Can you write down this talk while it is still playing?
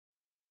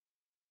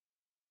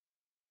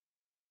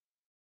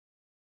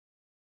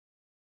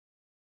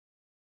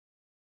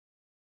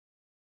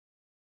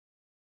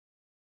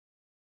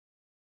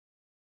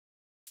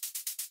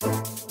You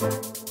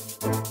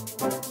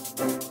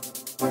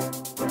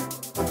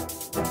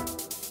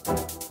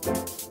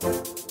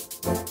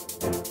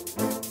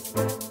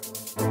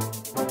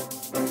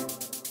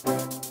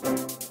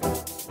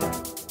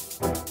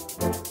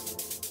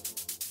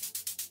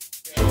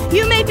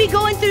may be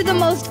going through the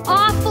most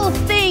awful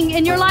thing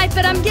in your life,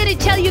 but I'm going to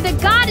tell you that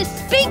God is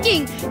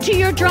speaking to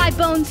your dry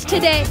bones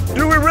today.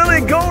 Do we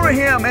really go to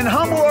Him and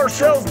humble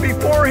ourselves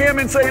before Him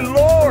and say,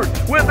 Lord,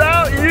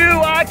 without you,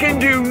 I can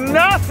do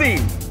nothing?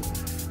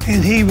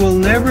 And He will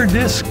never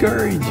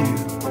discourage you.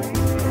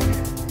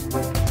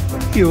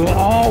 He will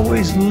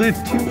always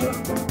lift you up.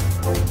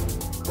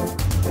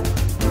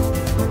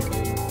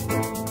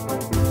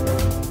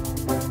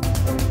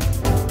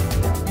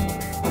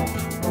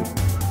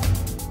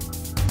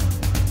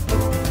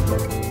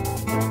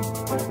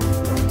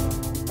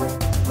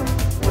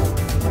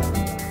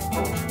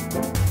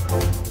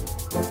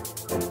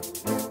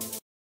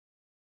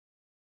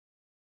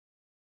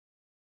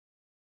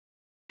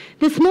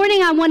 This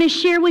morning, I want to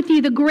share with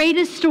you the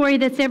greatest story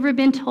that's ever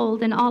been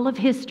told in all of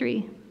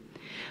history.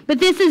 But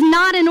this is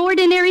not an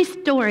ordinary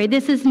story.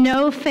 This is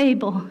no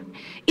fable.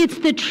 It's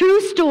the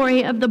true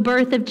story of the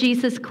birth of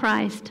Jesus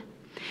Christ.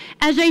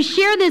 As I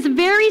share this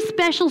very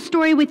special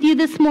story with you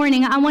this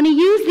morning, I want to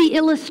use the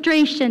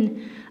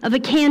illustration of a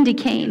candy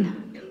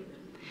cane.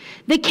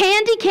 The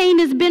candy cane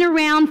has been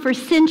around for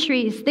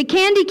centuries. The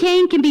candy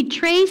cane can be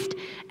traced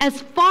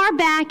as far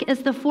back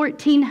as the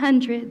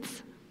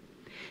 1400s.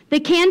 The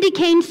candy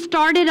cane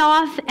started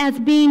off as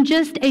being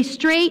just a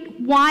straight,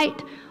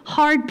 white,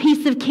 hard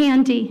piece of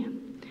candy.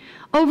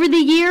 Over the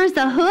years,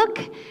 a hook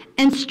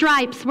and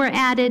stripes were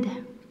added.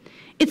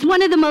 It's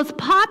one of the most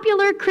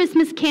popular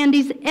Christmas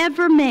candies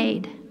ever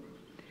made.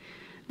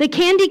 The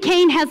candy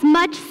cane has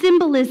much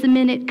symbolism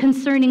in it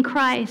concerning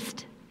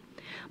Christ.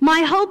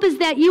 My hope is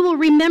that you will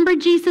remember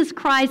Jesus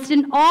Christ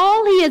and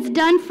all He has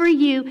done for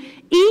you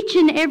each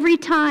and every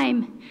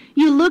time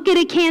you look at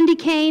a candy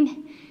cane,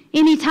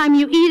 anytime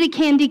you eat a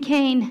candy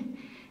cane,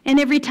 and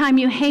every time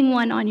you hang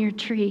one on your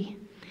tree.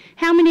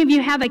 How many of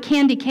you have a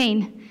candy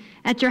cane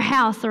at your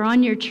house or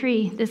on your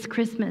tree this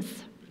Christmas?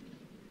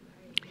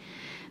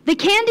 The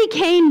candy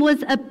cane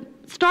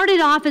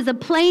started off as a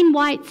plain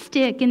white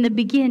stick in the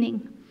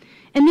beginning,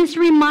 and this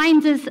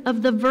reminds us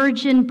of the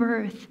virgin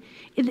birth.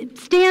 It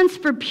stands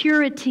for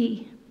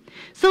purity.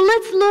 So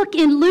let's look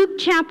in Luke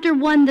chapter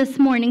 1 this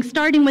morning,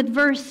 starting with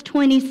verse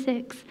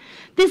 26.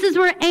 This is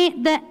where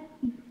the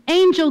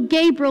angel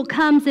Gabriel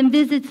comes and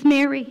visits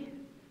Mary. It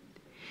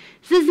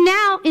says,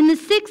 now in the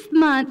 6th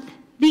month,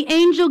 the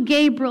angel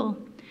Gabriel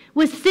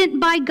was sent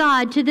by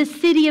God to the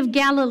city of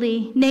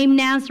Galilee named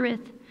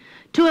Nazareth,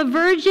 to a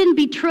virgin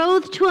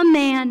betrothed to a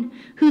man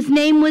whose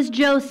name was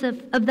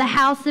Joseph of the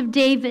house of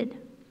David.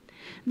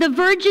 The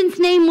virgin's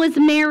name was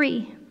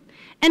Mary.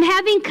 And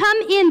having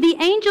come in, the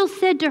angel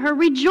said to her,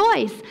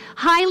 rejoice,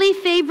 highly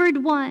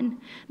favored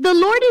one. The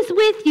Lord is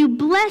with you.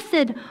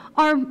 Blessed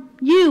are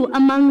you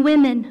among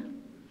women.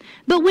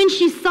 But when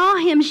she saw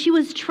him, she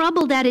was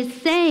troubled at his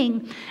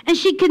saying, and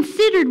she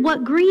considered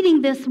what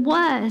greeting this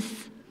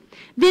was.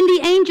 Then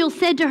the angel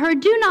said to her,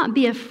 do not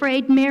be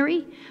afraid,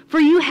 Mary, for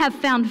you have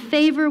found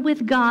favor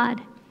with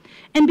God.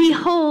 And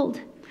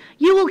behold,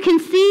 you will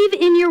conceive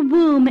in your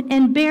womb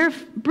and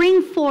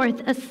bring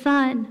forth a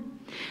son,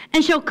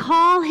 and shall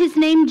call his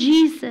name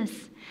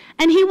Jesus.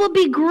 And he will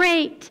be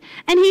great,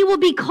 and he will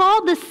be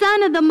called the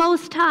Son of the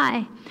Most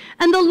High.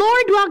 And the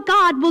Lord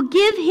God will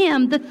give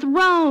him the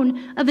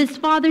throne of his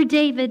father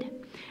David,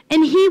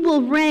 and he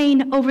will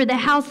reign over the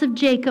house of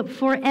Jacob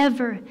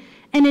forever,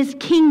 and his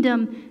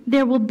kingdom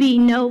there will be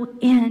no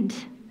end.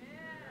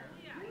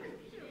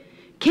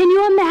 Can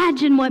you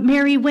imagine what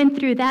Mary went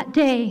through that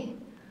day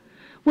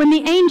when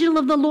the angel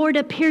of the Lord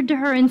appeared to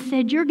her and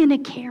said, you're going to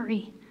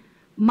carry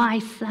my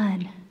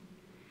son.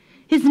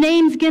 His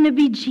name's going to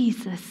be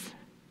Jesus.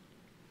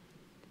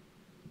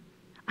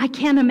 I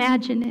can't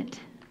imagine it.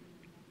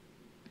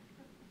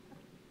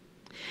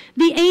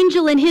 The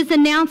angel in his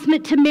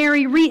announcement to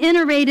Mary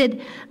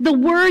reiterated the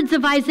words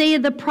of Isaiah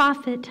the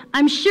prophet.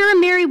 I'm sure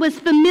Mary was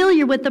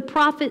familiar with the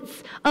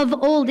prophets of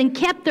old and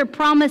kept their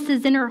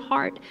promises in her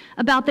heart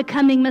about the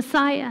coming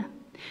Messiah.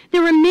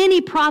 There were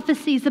many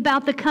prophecies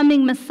about the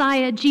coming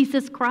Messiah,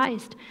 Jesus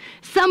Christ.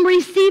 Some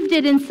received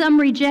it and some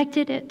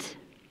rejected it.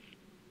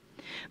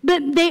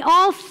 But they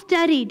all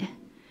studied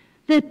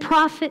the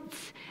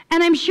prophets.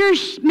 And I'm sure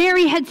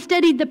Mary had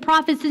studied the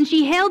prophets, and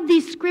she held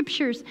these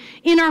scriptures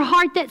in her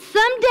heart that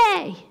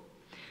someday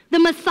the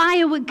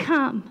Messiah would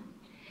come.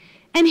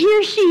 And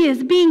here she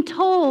is being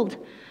told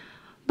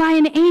by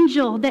an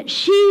angel that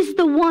she's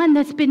the one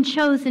that's been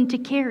chosen to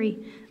carry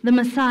the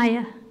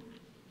Messiah.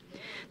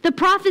 The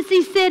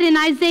prophecy said in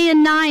Isaiah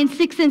 9,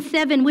 6 and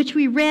 7, which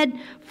we read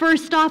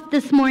First off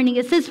this morning,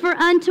 it says, "For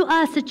unto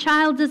us a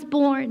child is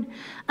born,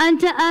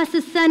 unto us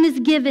a son is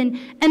given,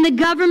 and the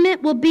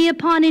government will be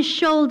upon his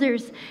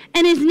shoulders,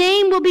 and his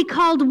name will be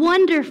called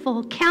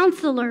Wonderful,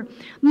 Counselor,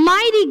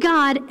 Mighty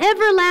God,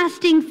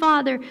 Everlasting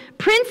Father,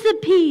 Prince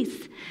of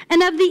Peace.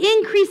 And of the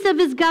increase of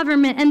his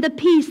government and the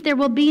peace there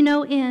will be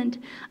no end,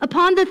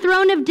 upon the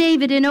throne of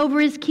David and over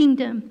his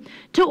kingdom,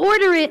 to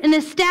order it and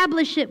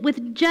establish it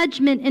with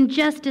judgment and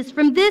justice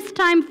from this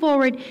time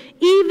forward,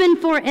 even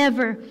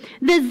forever.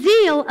 The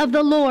zeal of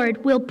the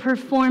Lord will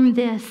perform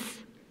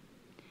this."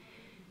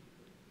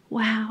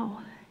 Wow.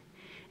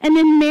 And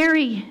then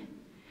Mary,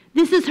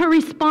 this is her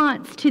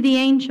response to the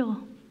angel.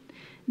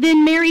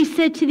 Then Mary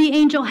said to the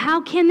angel,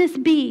 "How can this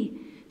be,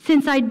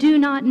 since I do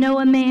not know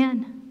a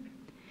man?"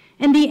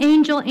 And the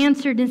angel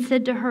answered and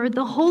said to her,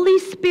 "The Holy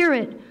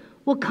Spirit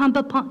will come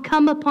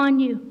upon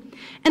you,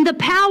 and the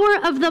power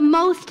of the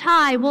Most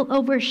High will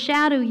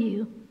overshadow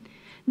you.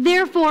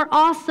 Therefore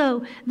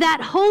also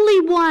that Holy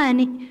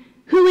One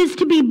who is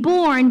to be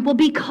born will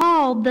be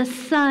called the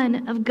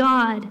Son of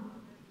God."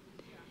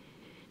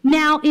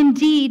 Now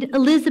indeed,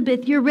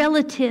 Elizabeth, your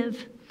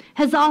relative,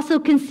 has also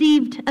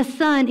conceived a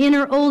son in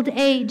her old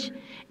age,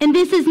 and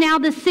this is now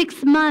the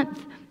 6th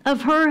month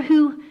of her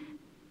who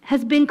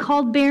has been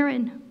called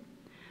barren.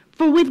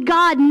 For with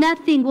God,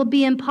 nothing will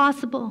be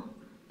impossible.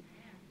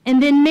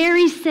 And then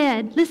Mary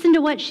said, listen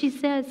to what she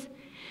says,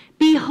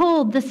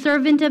 "Behold, the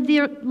servant of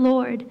the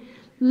Lord,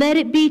 let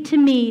it be to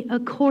me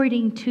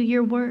according to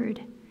your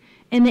word."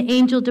 And the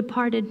angel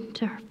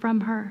departed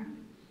from her.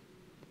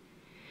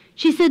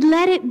 She said,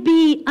 "Let it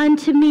be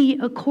unto me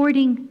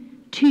according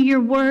to your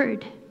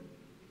word."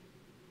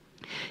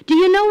 Do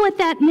you know what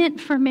that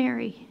meant for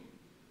Mary?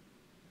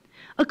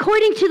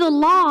 According to the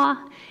law,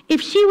 if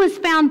she was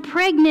found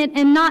pregnant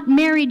and not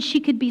married,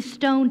 she could be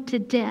stoned to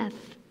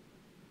death.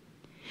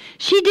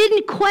 She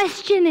didn't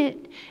question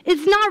it.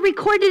 It's not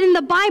recorded in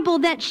the Bible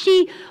that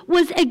she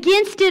was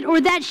against it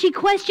or that she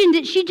questioned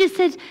it. She just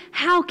says,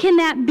 "How can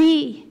that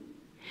be?"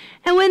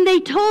 And when they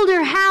told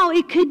her how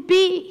it could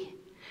be,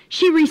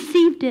 she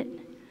received it.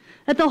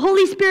 That the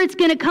Holy Spirit's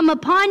going to come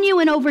upon you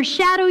and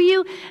overshadow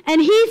you,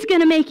 and he's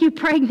going to make you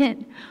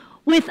pregnant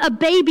with a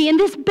baby. And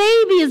this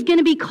baby is going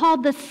to be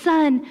called the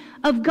Son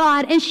of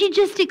God. And she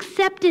just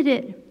accepted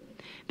it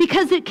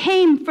because it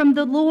came from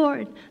the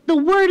Lord. The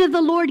word of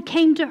the Lord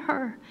came to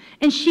her,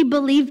 and she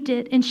believed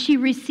it, and she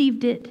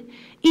received it,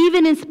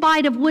 even in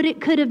spite of what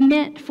it could have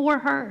meant for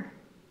her.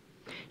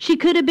 She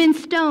could have been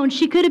stoned.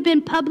 She could have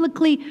been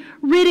publicly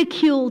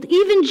ridiculed.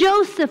 Even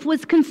Joseph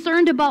was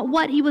concerned about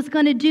what he was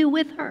going to do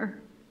with her.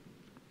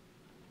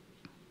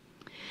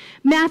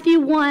 Matthew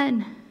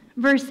 1,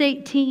 verse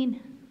 18.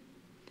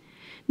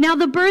 Now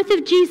the birth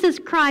of Jesus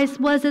Christ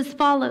was as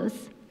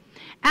follows.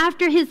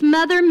 After his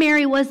mother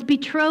Mary was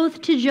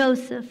betrothed to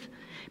Joseph,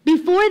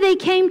 before they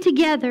came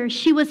together,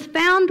 she was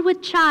found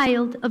with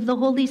child of the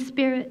Holy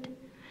Spirit.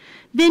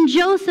 Then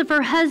Joseph,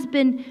 her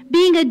husband,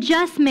 being a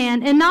just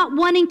man and not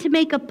wanting to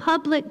make her a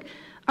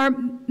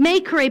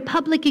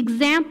public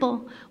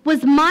example,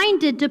 was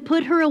minded to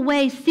put her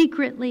away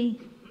secretly.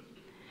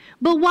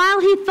 But while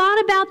he thought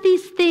about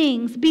these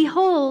things,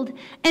 behold,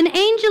 an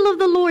angel of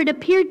the Lord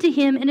appeared to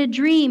him in a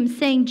dream,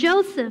 saying,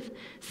 "Joseph,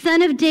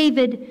 son of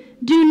David,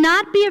 do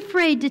not be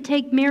afraid to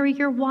take Mary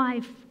your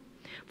wife,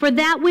 for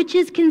that which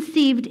is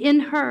conceived in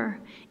her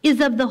is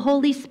of the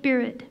Holy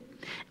Spirit.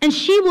 And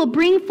she will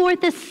bring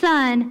forth a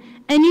son,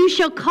 and you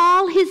shall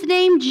call his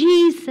name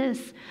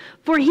Jesus,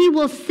 for he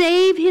will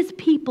save his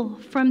people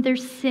from their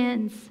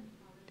sins."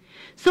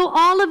 So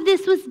all of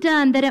this was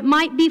done that it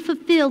might be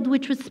fulfilled,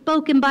 which was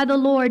spoken by the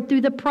Lord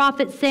through the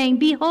prophet, saying,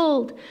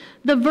 "Behold,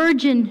 the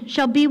virgin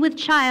shall be with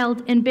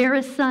child and bear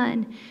a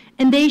son,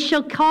 and they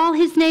shall call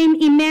his name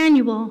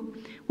Emmanuel,"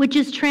 which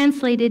is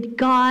translated,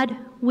 "God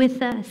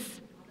with us."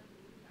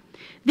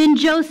 Then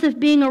Joseph,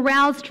 being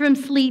aroused from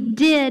sleep,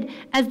 did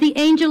as the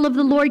angel of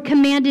the Lord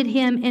commanded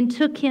him, and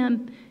took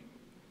him,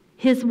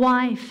 his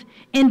wife,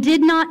 and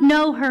did not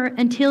know her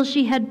until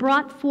she had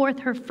brought forth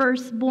her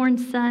firstborn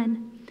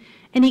son.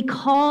 And he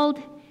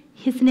called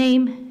his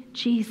name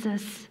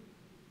Jesus.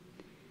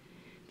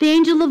 The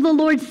angel of the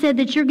Lord said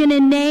that you're going to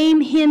name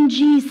him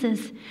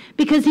Jesus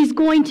because he's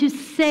going to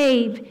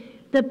save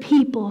the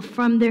people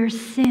from their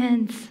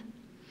sins.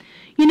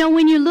 You know,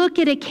 when you look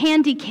at a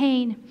candy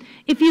cane,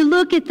 if you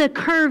look at the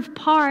curved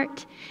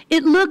part,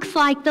 it looks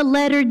like the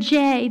letter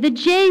J. The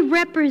J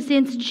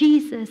represents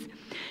Jesus.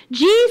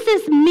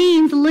 Jesus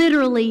means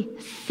literally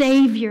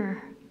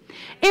Savior.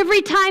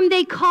 Every time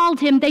they called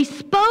him, they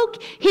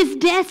spoke his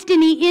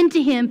destiny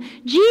into him.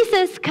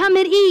 Jesus, come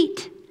and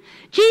eat.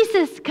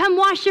 Jesus, come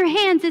wash your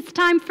hands. It's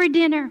time for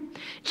dinner.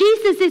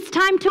 Jesus, it's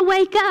time to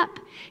wake up.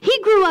 He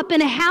grew up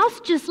in a house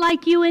just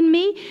like you and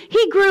me.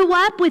 He grew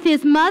up with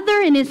his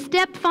mother and his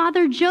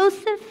stepfather,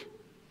 Joseph.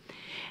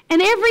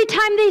 And every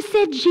time they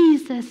said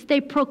Jesus,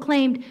 they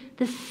proclaimed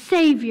the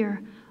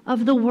Savior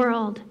of the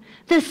world.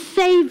 The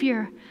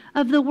Savior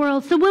of the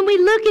world. So when we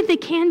look at the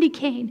candy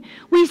cane,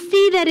 we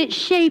see that it's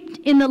shaped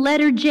in the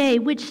letter J,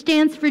 which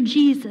stands for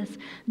Jesus,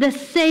 the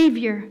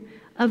Savior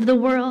of the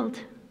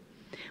world.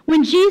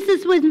 When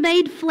Jesus was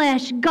made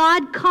flesh,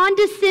 God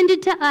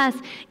condescended to us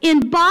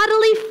in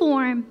bodily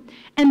form,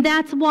 and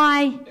that's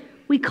why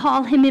we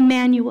call him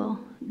Emmanuel,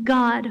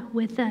 God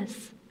with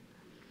us.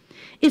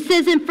 It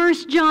says in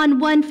 1 John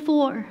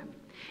 1:4,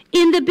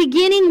 in the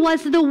beginning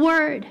was the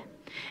Word,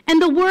 and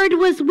the Word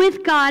was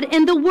with God,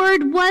 and the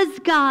Word was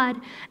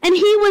God, and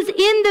he was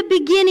in the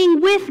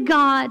beginning with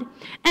God,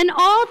 and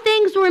all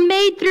things were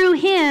made through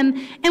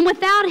him, and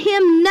without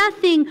him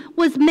nothing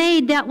was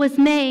made that was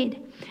made.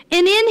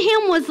 And in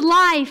him was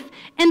life,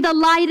 and the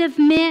light of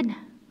men.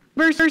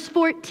 Verse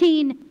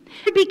 14,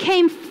 he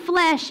became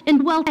flesh and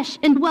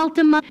dwelt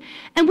among,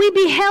 and we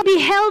beheld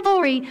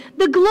glory,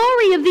 the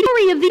glory of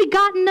the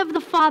begotten of the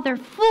Father,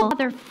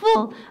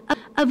 full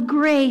of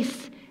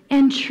grace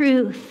and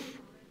truth.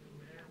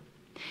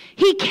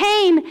 He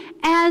came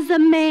as a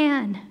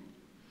man.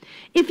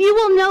 If you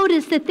will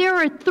notice that there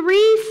are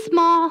 3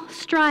 small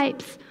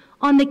stripes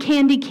on the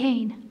candy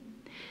cane.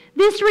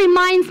 This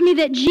reminds me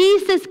that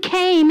Jesus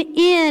came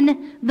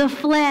in the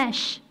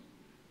flesh.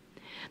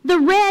 The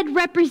red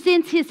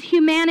represents his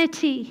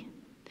humanity.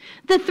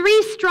 The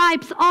 3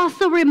 stripes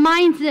also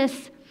reminds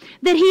us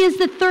that he is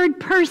the third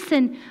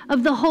person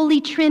of the Holy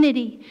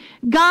Trinity.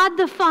 God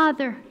the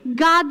Father,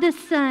 God the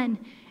Son,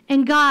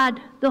 and God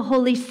the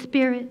Holy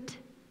Spirit.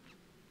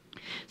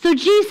 So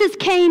Jesus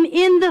came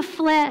in the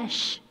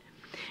flesh.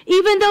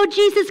 Even though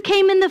Jesus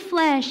came in the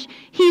flesh,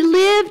 he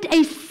lived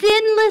a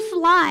sinless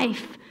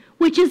life,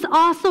 which is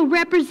also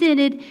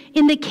represented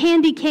in the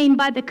candy cane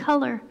by the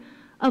color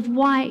of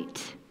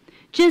white.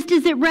 Just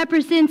as it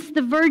represents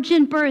the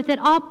virgin birth, it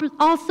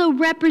also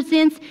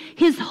represents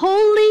his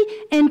holy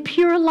and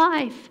pure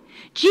life.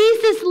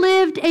 Jesus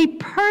lived a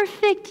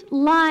perfect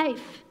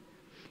life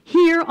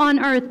here on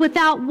earth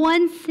without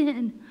one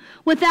sin,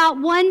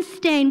 without one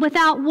stain,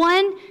 without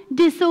one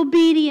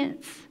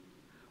disobedience,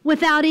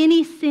 without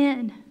any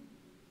sin.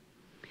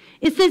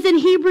 It says in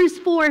Hebrews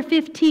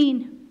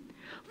 4:15,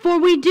 for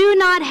we do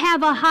not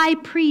have a high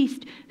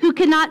priest who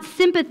cannot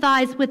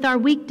sympathize with our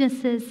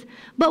weaknesses,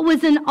 but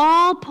was in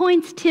all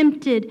points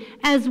tempted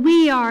as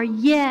we are,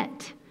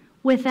 yet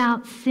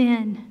without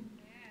sin.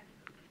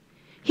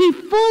 He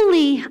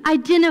fully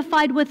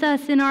identified with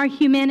us in our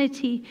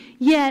humanity,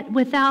 yet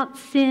without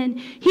sin.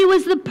 He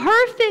was the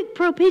perfect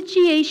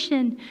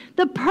propitiation,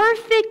 the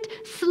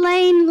perfect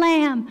slain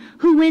lamb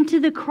who went to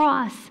the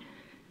cross.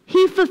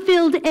 He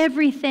fulfilled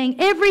everything.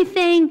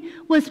 Everything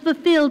was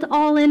fulfilled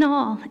all in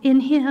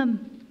him.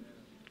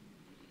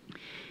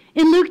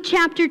 In Luke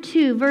chapter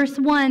 2, verse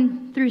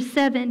 1 through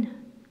 7,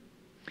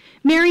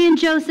 Mary and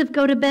Joseph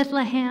go to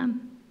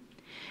Bethlehem.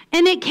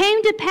 And it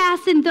came to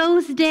pass in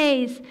those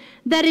days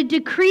that a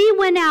decree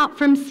went out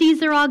from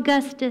Caesar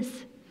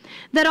Augustus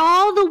that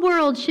all the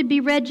world should be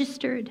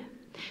registered.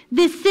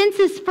 This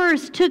census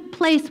first took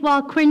place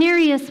while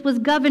Quirinius was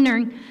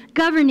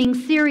governing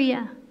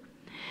Syria.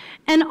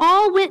 And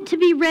all went to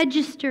be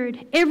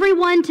registered,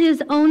 everyone to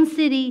his own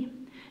city.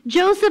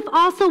 Joseph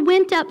also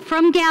went up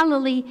from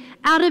Galilee,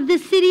 out of the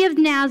city of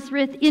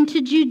Nazareth,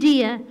 into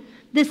Judea,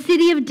 the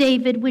city of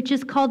David, which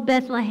is called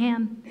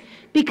Bethlehem,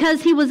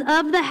 because he was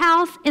of the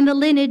house and the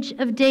lineage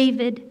of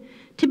David,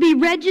 to be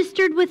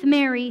registered with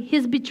Mary,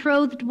 his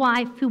betrothed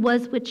wife, who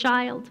was with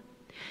child.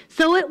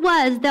 So it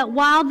was that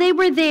while they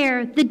were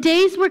there, the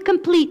days were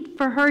complete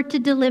for her to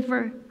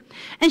deliver.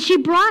 And she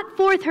brought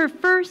forth her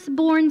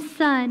firstborn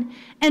son,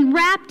 and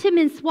wrapped him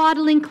in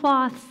swaddling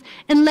cloths,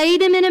 and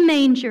laid him in a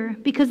manger,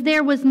 because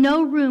there was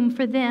no room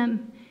for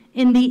them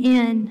in the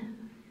inn.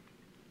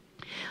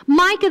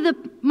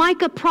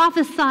 Micah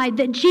prophesied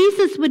that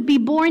Jesus would be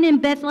born in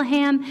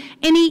Bethlehem,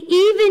 and he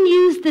even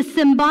used the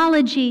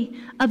symbology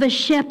of a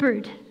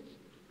shepherd.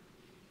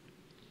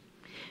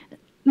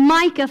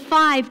 Micah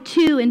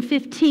 5:2 and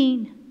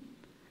 15.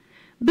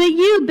 But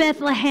you,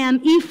 Bethlehem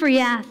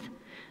Ephrathah,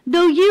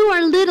 though you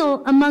are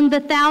little among the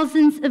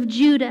thousands of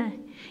Judah,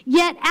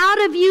 yet out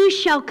of you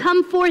shall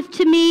come forth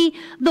to me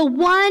the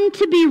one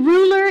to be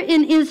ruler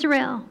in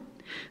Israel,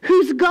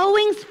 whose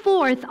goings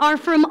forth are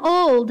from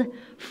old,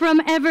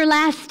 from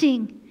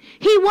everlasting.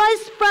 He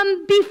was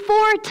from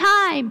before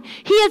time.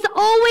 He has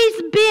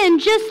always been,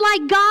 just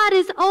like God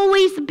has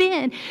always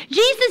been.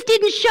 Jesus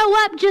didn't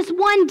show up just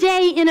one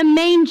day in a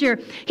manger.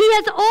 He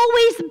has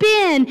always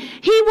been.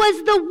 He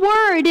was the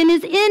Word in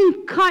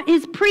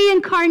his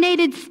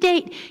pre-incarnated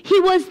state. He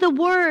was the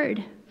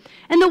Word.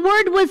 And the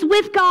Word was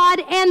with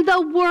God, and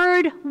the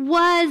Word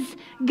was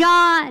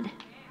God.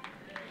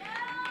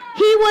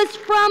 He was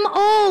from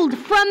old,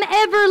 from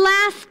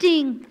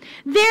everlasting.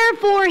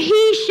 Therefore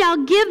he shall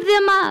give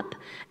them up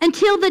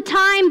until the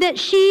time that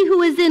she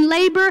who is in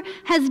labor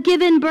has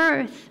given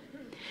birth.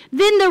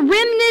 Then the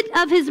remnant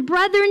of his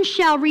brethren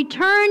shall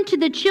return to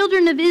the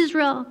children of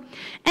Israel,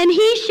 and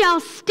he shall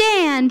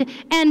stand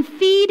and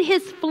feed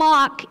his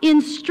flock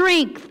in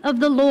strength of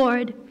the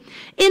Lord,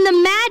 in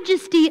the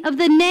majesty of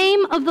the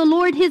name of the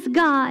Lord his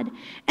God,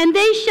 and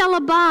they shall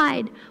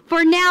abide.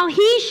 For now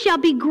he shall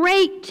be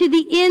great to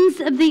the ends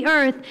of the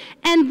earth,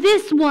 and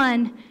this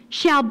one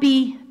shall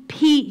be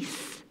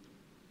peace.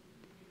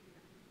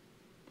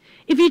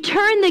 If you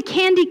turn the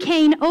candy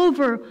cane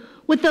over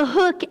with a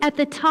hook at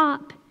the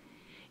top,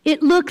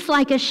 it looks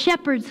like a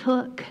shepherd's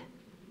hook.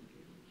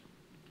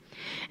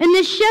 And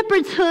the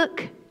shepherd's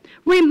hook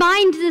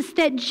reminds us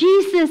that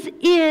Jesus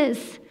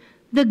is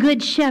the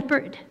good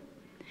shepherd.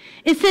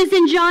 It says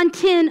in John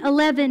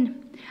 10:11,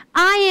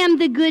 I am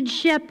the good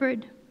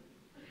shepherd,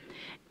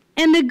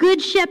 and the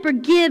good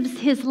shepherd gives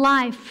his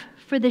life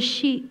for the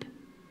sheep.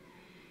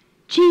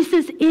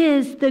 Jesus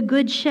is the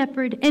good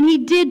shepherd, and he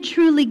did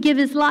truly give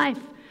his life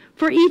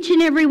for each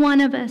and every one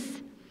of us.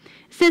 It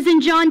says in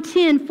John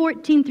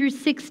 10:14 through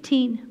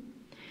 16,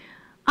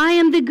 I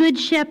am the good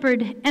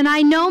shepherd, and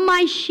I know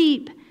my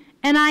sheep,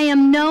 and I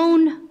am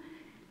known,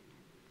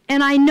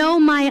 and I know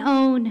my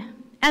own.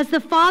 As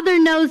the Father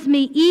knows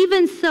me,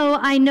 even so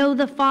I know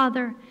the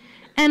Father,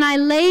 and I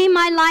lay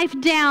my life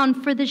down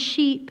for the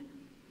sheep.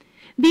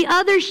 The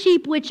other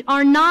sheep which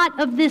are not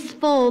of this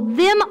fold,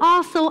 them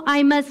also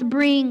I must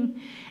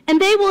bring,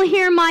 and they will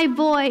hear my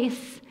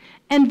voice,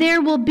 and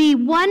there will be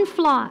one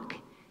flock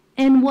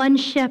and one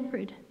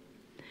shepherd.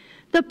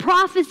 The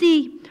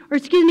prophecy,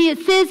 it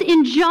says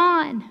in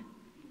John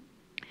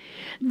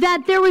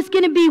that there was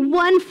going to be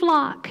one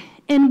flock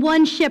and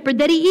one shepherd,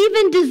 that he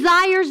even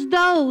desires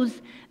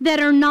those that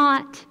are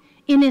not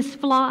in his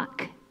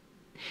flock.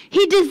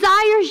 He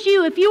desires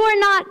you. If you are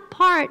not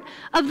part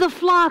of the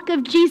flock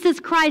of Jesus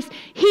Christ,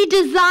 he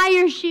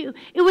desires you.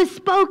 It was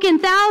spoken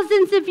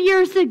thousands of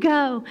years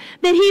ago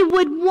that he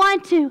would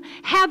want to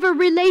have a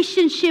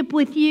relationship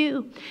with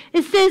you.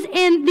 It says,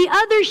 and the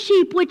other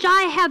sheep which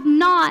I have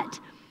not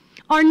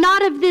are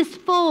not of this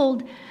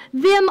fold,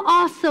 them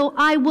also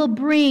I will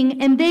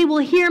bring, and they will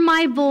hear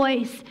my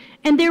voice,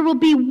 and there will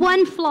be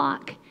one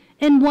flock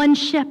and one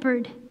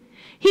shepherd.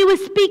 He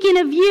was speaking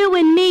of you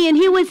and me, and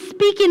he was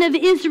speaking of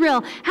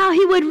Israel, how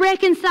he would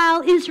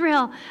reconcile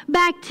Israel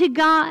back to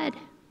God.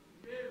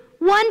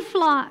 One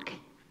flock,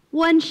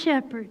 one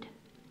shepherd.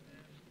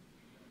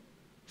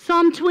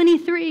 Psalm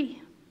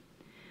 23,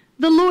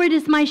 the Lord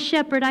is my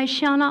shepherd, I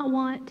shall not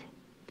want.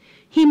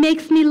 He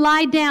makes me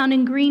lie down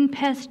in green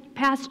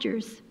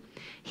pastures.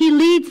 He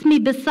leads me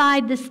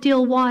beside the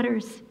still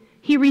waters.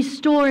 He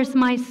restores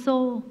my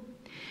soul.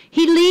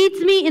 He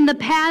leads me in the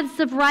paths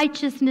of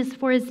righteousness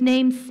for his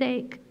name's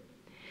sake.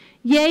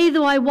 Yea,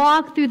 though I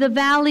walk through the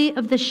valley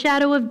of the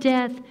shadow of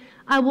death,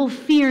 I will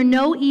fear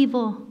no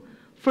evil,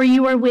 for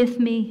you are with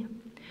me.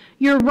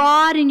 Your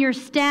rod and your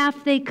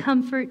staff, they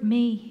comfort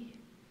me.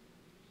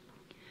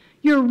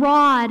 Your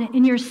rod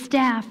and your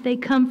staff, they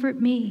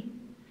comfort me.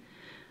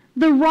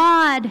 The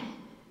rod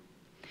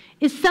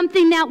is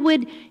something that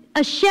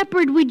a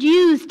shepherd would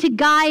use to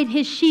guide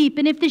his sheep.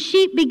 And if the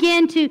sheep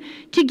began to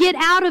get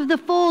out of the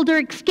fold or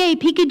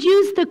escape, he could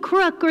use the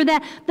crook or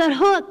the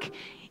hook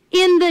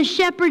in the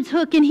shepherd's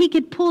hook, and he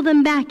could pull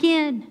them back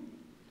in.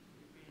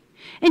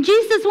 And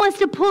Jesus wants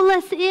to pull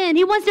us in.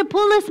 He wants to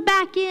pull us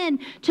back in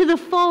to the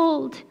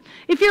fold.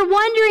 If you're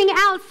wandering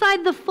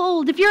outside the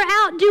fold, if you're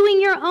out doing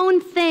your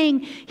own thing,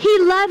 he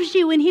loves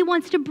you and he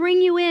wants to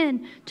bring you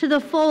in to the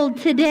fold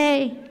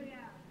today.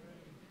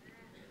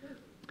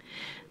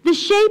 The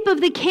shape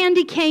of the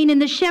candy cane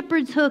and the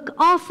shepherd's hook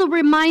also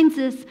reminds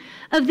us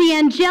of the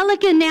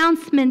angelic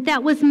announcement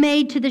that was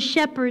made to the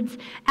shepherds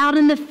out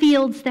in the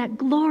fields that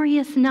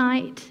glorious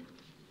night.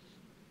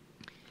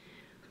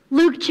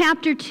 Luke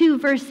chapter 2,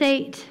 verse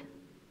 8.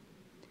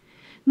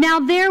 Now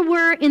there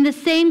were in the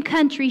same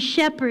country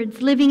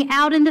shepherds living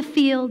out in the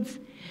fields,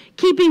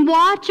 keeping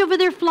watch over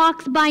their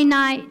flocks by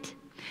night.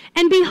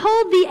 And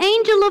behold, the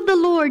angel of the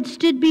Lord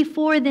stood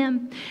before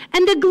them,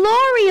 and the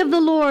glory of the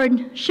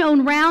Lord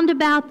shone round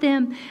about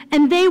them,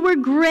 and they were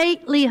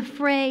greatly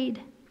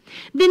afraid.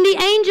 Then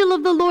the angel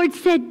of the Lord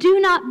said, Do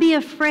not be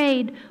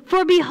afraid,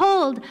 for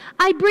behold,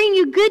 I bring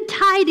you good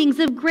tidings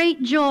of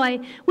great joy,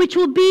 which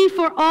will be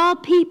for all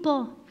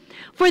people.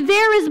 For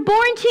there is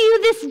born to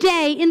you this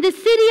day in the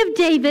city of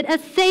David a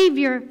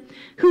Savior,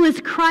 who is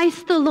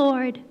Christ the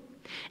Lord.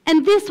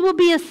 And this will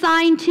be a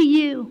sign to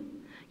you.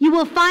 You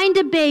will find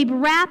a babe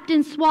wrapped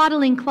in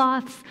swaddling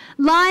cloths,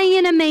 lying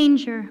in a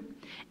manger.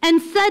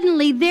 And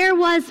suddenly there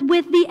was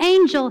with the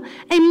angel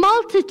a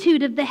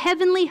multitude of the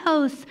heavenly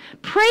hosts,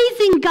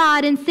 praising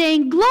God and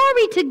saying,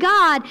 Glory to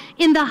God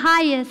in the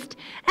highest,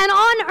 and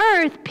on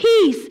earth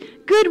peace,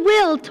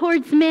 goodwill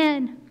towards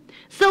men.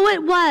 So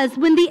it was,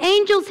 when the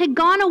angels had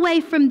gone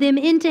away from them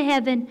into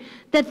heaven,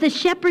 that the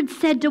shepherds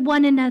said to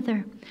one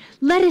another,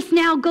 Let us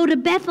now go to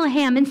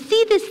Bethlehem and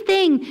see this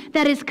thing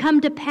that has come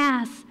to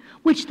pass,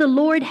 which the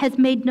Lord has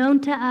made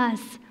known to us.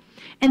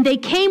 And they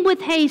came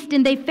with haste,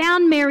 and they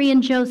found Mary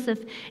and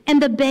Joseph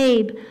and the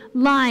babe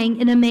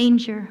lying in a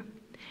manger.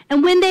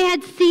 And when they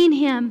had seen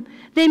him,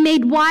 they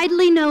made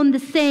widely known the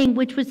saying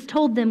which was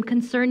told them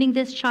concerning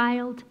this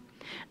child.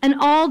 And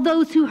all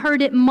those who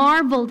heard it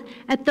marveled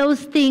at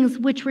those things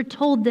which were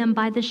told them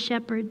by the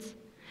shepherds.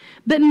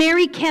 But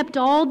Mary kept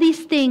all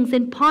these things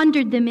and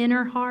pondered them in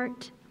her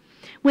heart.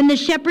 When the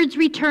shepherds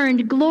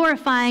returned,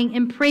 glorifying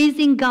and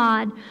praising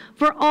God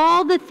for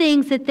all the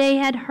things that they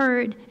had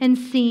heard and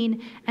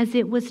seen as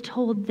it was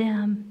told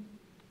them.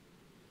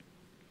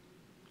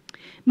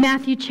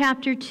 Matthew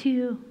chapter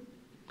 2.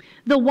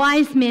 The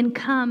wise men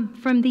come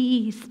from the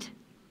east.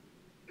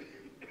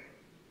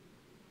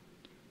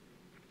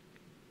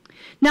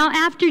 Now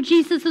after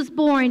Jesus was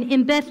born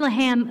in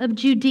Bethlehem of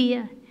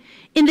Judea,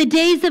 in the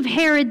days of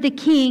Herod the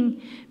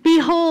king,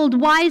 behold,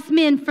 wise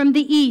men from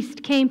the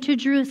east came to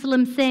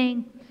Jerusalem,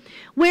 saying,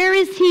 Where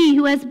is he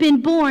who has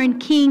been born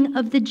King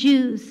of the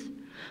Jews?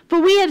 For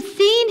we have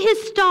seen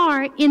his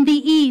star in the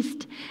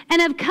east,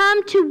 and have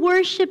come to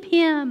worship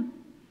him.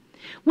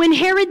 When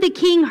Herod the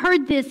king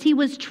heard this, he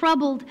was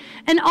troubled,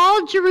 and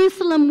all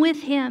Jerusalem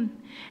with him.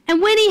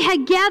 And when he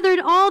had gathered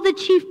all the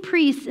chief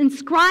priests and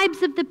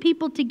scribes of the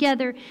people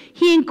together,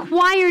 he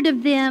inquired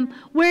of them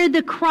where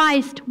the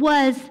Christ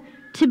was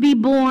to be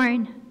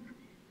born.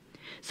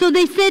 So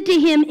they said to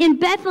him, In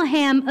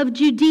Bethlehem of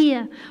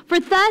Judea, for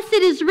thus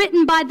it is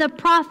written by the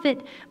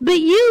prophet, But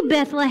you,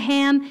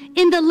 Bethlehem,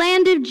 in the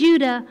land of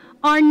Judah,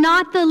 are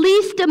not the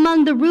least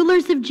among the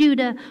rulers of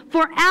Judah,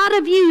 for out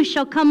of you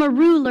shall come a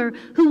ruler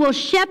who will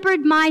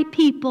shepherd my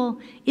people,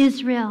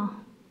 Israel.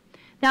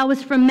 That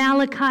was from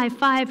Malachi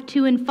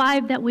 5:2 and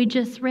 5 that we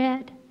just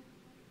read.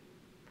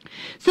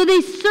 So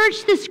they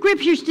searched the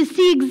scriptures to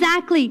see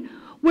exactly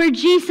where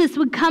Jesus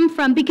would come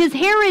from, because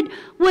Herod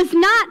was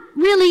not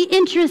really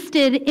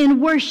interested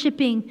in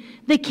worshiping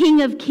the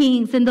King of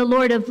Kings and the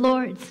Lord of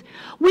Lords.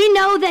 We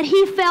know that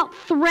he felt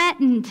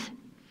threatened.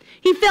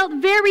 He felt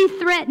very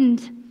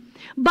threatened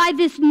by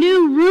this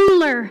new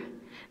ruler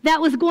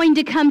that was going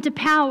to come to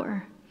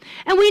power.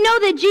 And we know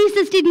that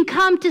Jesus didn't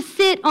come to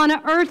sit on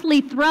an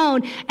earthly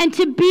throne and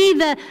to be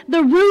the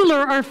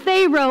ruler or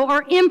pharaoh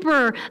or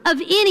emperor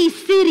of any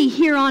city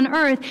here on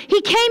earth.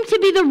 He came to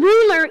be the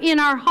ruler in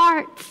our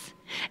hearts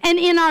and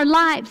in our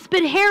lives.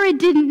 But Herod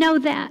didn't know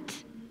that.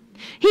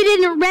 He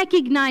didn't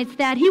recognize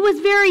that. He was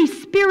very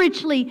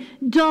spiritually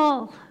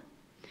dull.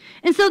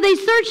 And so they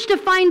searched to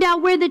find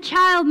out where the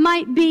child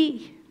might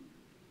be.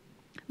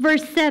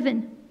 Verse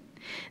 7.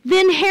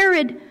 Then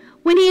Herod,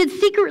 when he had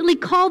secretly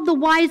called the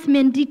wise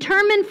men,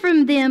 determined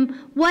from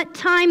them what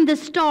time the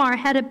star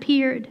had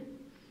appeared.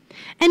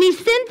 And he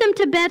sent them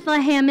to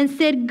Bethlehem and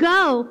said,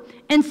 Go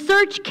and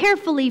search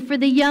carefully for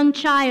the young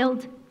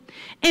child.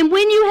 And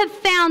when you have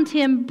found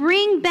him,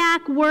 bring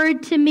back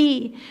word to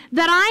me,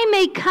 that I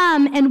may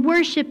come and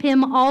worship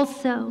him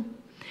also.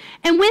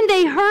 And when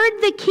they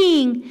heard the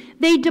king,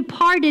 they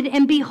departed,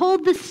 and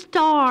behold, the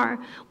star,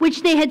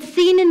 which they had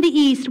seen in the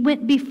east,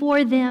 went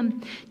before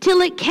them,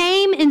 till it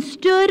came and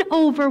stood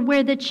over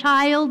where the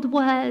child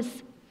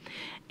was.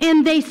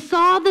 And they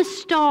saw the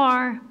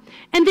star,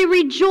 and they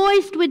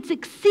rejoiced with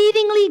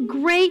exceedingly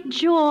great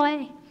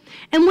joy.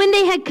 And when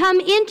they had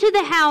come into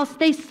the house,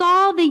 they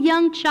saw the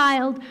young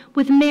child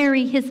with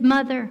Mary, his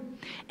mother,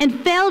 and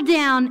fell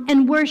down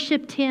and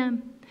worshipped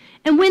him.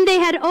 And when they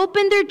had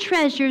opened their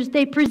treasures,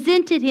 they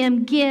presented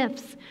him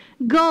gifts,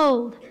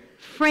 gold,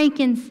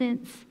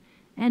 frankincense,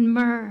 and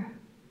myrrh.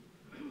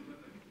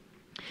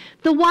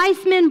 The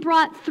wise men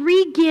brought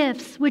 3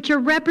 gifts, which are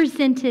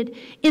represented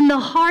in the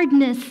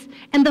hardness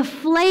and the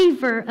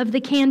flavor of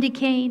the candy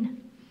cane.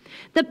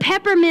 The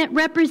peppermint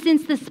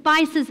represents the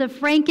spices of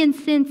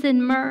frankincense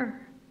and myrrh.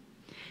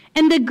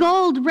 And the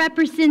gold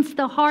represents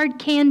the hard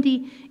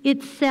candy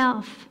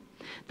itself.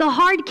 The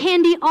hard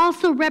candy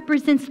also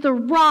represents the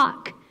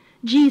rock,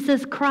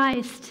 Jesus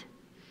Christ.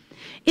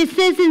 It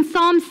says in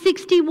Psalm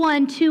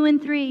 61, 2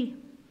 and 3,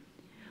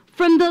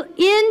 From the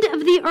end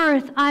of the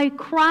earth I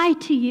cry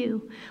to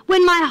you.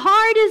 When my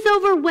heart is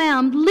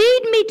overwhelmed,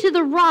 lead me to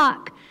the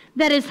rock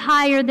that is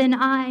higher than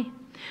I.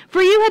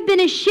 For you have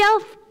been a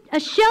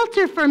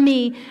shelter for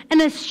me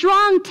and a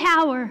strong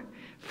tower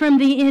from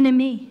the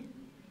enemy.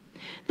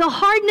 The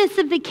hardness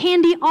of the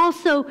candy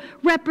also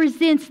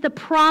represents the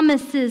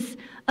promises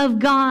of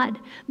God.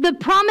 The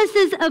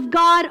promises of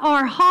God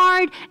are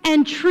hard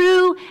and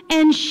true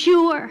and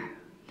sure.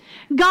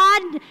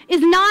 God is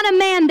not a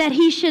man that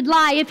he should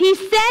lie. If he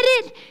said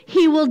it,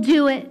 he will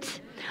do it.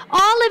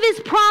 All of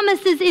his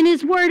promises in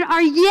his word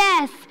are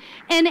yes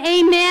and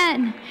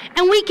amen.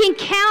 And we can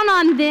count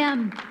on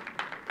them.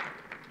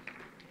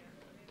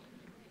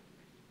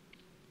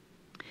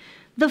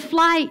 The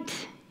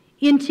flight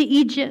into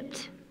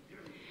Egypt.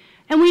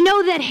 And we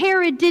know that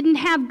Herod didn't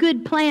have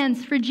good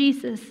plans for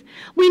Jesus.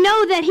 We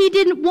know that he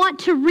didn't want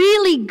to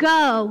really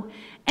go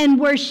and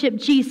worship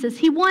Jesus.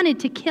 He wanted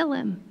to kill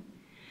him.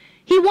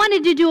 He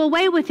wanted to do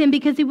away with him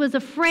because he was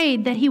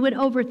afraid that he would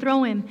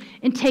overthrow him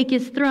and take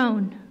his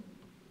throne.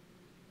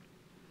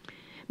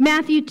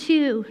 Matthew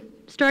 2,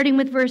 starting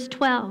with verse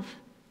 12.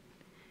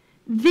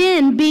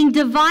 Then, being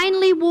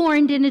divinely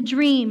warned in a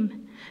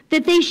dream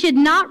that they should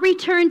not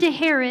return to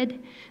Herod,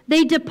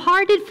 they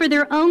departed for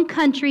their own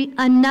country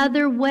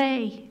another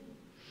way.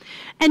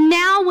 And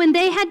now when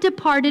they had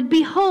departed,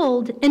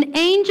 behold, an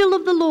angel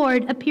of the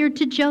Lord appeared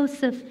to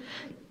Joseph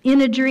in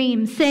a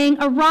dream, saying,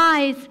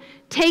 Arise,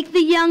 take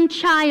the young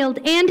child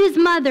and his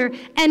mother,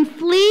 and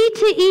flee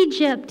to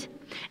Egypt,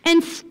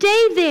 and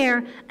stay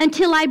there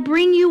until I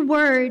bring you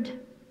word.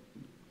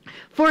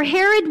 For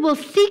Herod will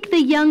seek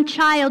the young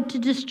child to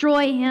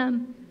destroy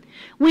him.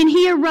 When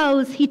he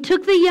arose, he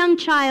took the young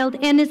child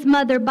and his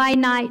mother by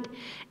night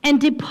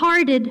and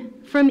departed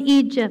for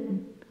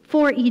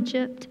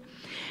Egypt,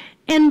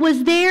 and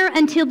was there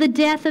until the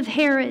death of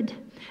Herod,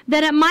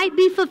 that it might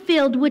be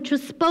fulfilled which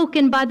was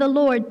spoken by the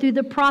Lord through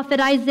the prophet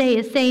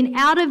Isaiah, saying,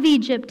 out of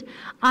Egypt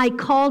I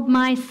called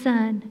my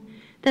son.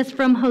 That's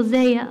from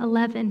Hosea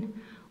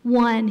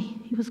 11:1.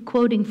 He was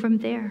quoting from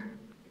there.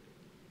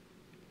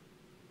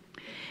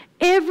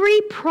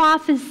 Every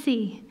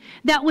prophecy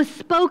that was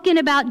spoken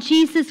about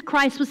Jesus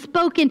Christ was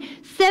spoken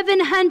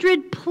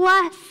 700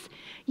 plus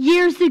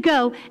years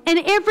ago. And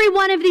every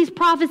one of these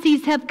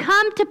prophecies have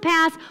come to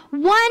pass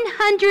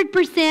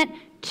 100%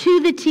 to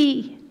the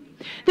T.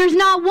 There's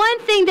not one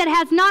thing that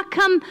has not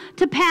come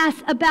to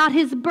pass about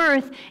his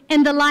birth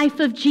and the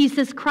life of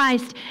Jesus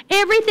Christ.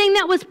 Everything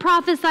that was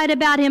prophesied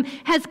about him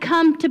has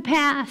come to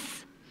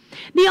pass.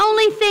 The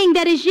only thing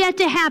that is yet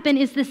to happen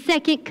is the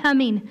second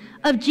coming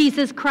of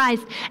Jesus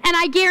Christ. And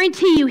I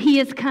guarantee you he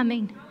is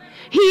coming.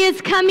 He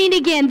is coming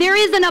again. There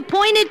is an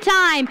appointed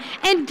time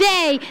and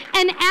day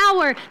and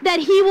hour that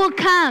he will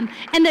come.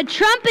 And the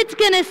trumpet's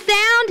going to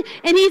sound,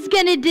 and he's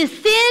going to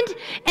descend,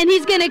 and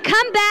he's going to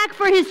come back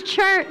for his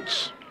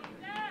church.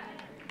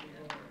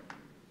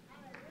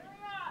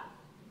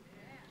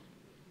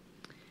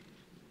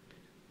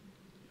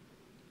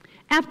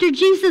 After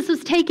Jesus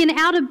was taken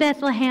out of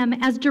Bethlehem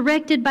as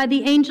directed by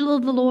the angel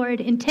of the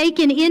Lord and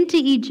taken into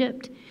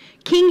Egypt,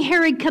 King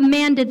Herod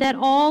commanded that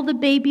all the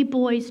baby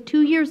boys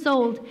 2 years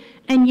old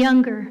and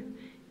younger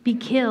be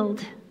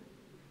killed.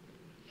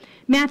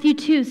 Matthew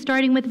 2,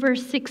 starting with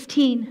verse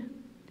 16.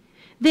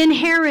 Then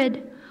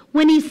Herod,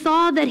 when he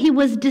saw that he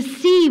was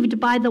deceived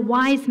by the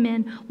wise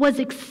men, was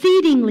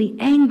exceedingly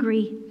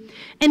angry.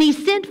 And he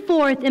sent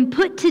forth and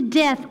put to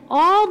death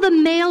all the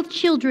male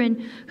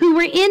children who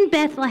were in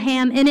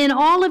Bethlehem and in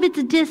all of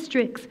its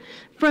districts,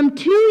 from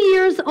 2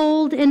 years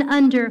old and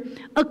under,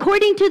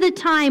 according to the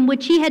time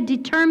which he had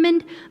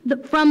determined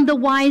from the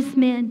wise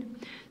men.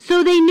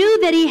 So they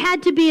knew that he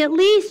had to be at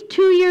least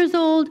 2 years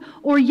old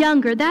or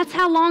younger. That's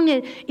how long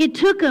it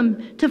took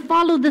them to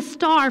follow the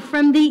star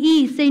from the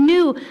east. They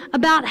knew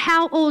about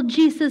how old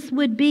Jesus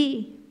would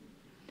be.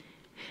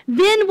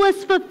 Then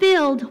was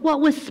fulfilled what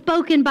was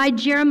spoken by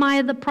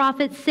Jeremiah the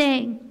prophet,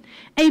 saying,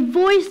 a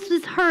voice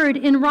was heard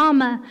in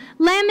Ramah,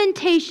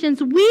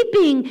 lamentations,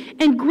 weeping,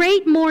 and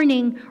great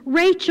mourning,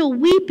 Rachel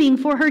weeping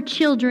for her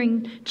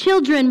children,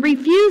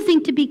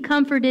 refusing to be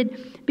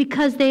comforted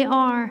because they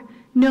are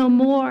no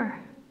more.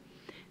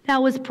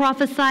 That was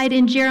prophesied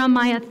in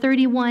Jeremiah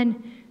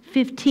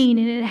 31:15,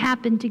 and it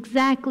happened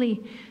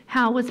exactly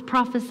how it was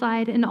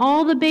prophesied. And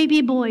all the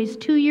baby boys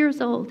 2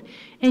 years old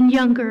and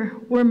younger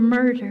were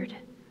murdered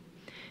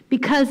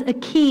because a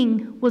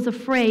king was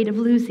afraid of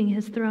losing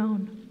his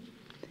throne.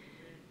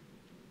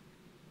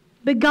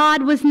 But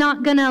God was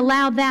not going to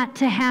allow that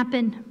to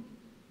happen.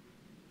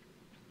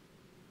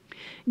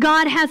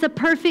 God has a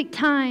perfect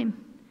time.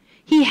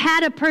 He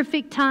had a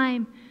perfect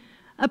time,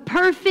 a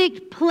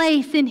perfect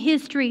place in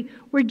history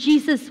where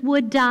Jesus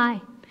would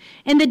die.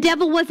 And the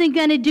devil wasn't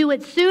going to do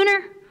it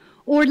sooner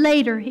or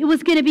later. It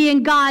was going to be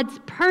in God's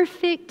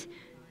perfect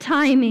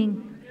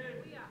timing.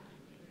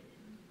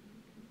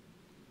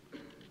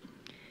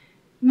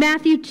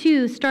 Matthew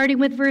 2, starting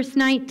with verse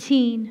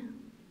 19.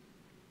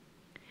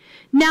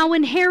 Now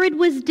when Herod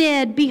was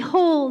dead,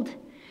 behold,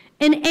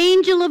 an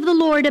angel of the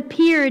Lord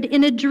appeared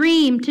in a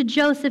dream to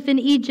Joseph in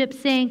Egypt,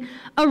 saying,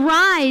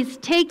 arise,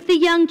 take the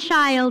young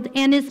child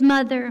and his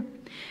mother,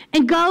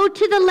 and go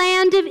to the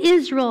land of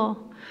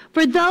Israel,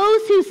 for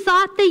those who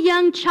sought the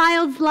young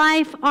child's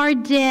life are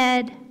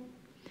dead.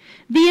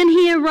 Then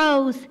he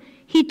arose,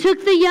 he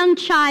took the young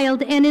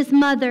child and his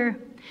mother,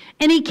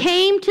 and he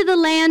came to the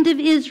land of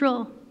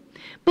Israel.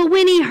 But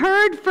when he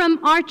heard that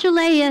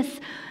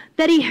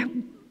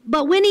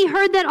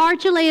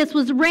Archelaus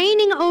was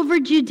reigning over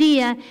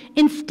Judea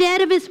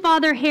instead of his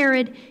father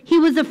Herod, he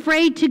was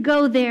afraid to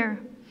go there.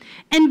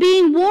 And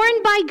being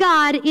warned by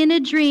God in a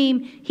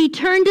dream, he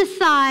turned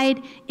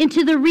aside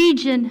into the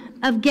region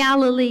of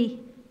Galilee.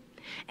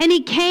 And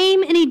he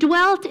came and he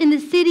dwelt in the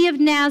city of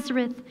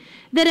Nazareth,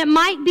 that it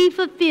might be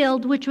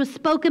fulfilled which was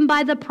spoken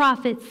by the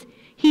prophets,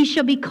 he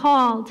shall be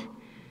called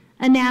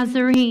a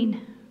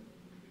Nazarene.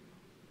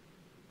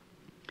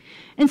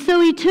 And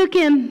so he took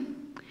him,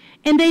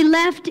 and they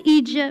left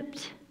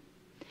Egypt,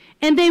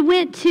 and they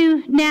went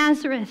to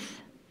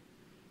Nazareth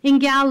in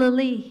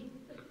Galilee.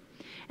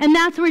 And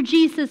that's where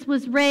Jesus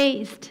was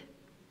raised.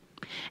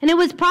 And it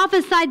was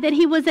prophesied that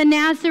he was a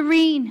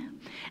Nazarene.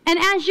 And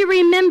as you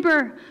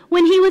remember,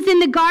 when he was in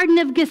the Garden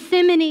of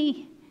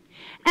Gethsemane,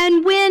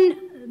 and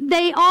when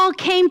they all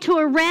came to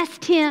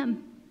arrest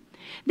him,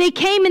 they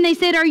came and they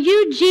said, are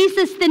you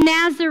Jesus the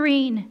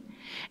Nazarene?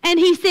 And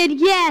he said,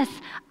 yes,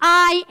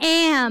 I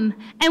am.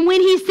 And when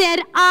he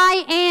said,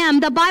 I am,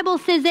 the Bible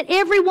says that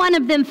every one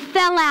of them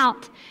fell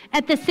out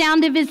at the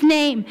sound of his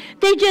name.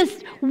 They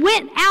just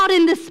went out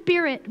in the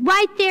spirit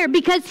right there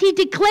because he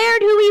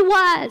declared who he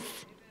was.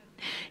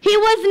 He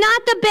was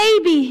not the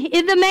baby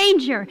in the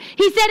manger.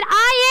 He said,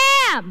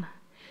 I am.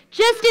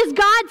 Just as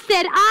God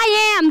said,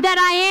 I am that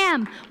I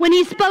am, when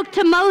he spoke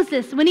to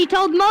Moses, when he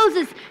told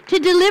Moses to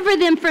deliver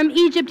them from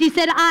Egypt, he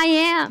said, I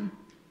am.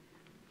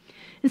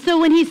 And so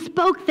when he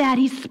spoke that,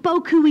 he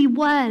spoke who he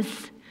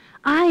was.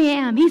 I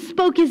am. He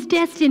spoke his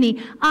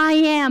destiny. I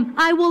am.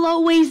 I will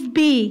always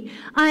be.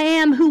 I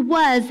am who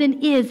was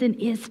and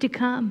is to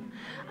come.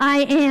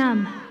 I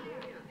am.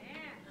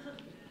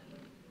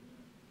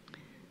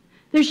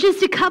 There's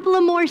just a couple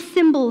of more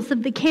symbols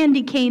of the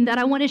candy cane that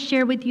I want to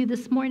share with you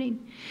this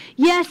morning.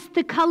 Yes,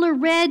 the color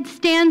red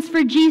stands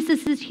for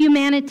Jesus'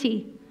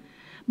 humanity.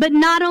 But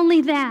not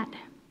only that,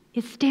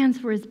 it stands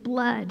for his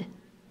blood.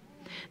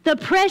 The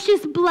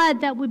precious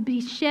blood that would be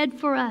shed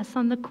for us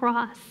on the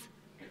cross.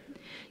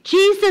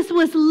 Jesus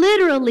was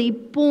literally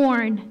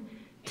born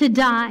to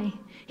die.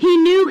 He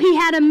knew he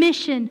had a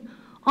mission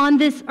on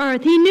this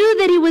earth. He knew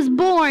that he was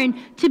born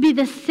to be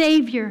the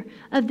Savior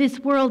of this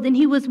world, and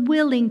he was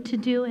willing to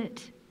do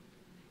it.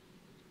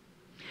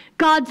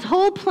 God's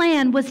whole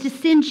plan was to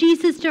send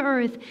Jesus to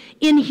earth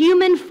in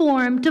human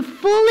form, to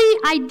fully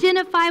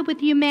identify with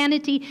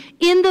humanity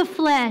in the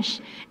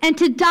flesh, and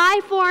to die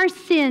for our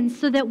sins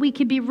so that we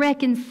could be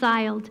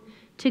reconciled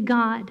to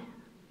God.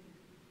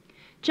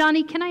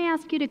 Johnny, can I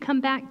ask you to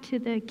come back to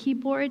the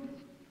keyboard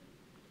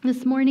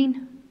this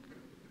morning?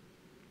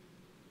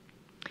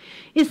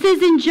 It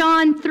says in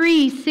John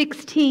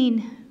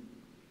 3:16,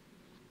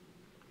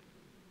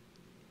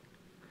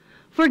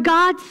 for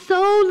God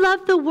so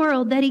loved the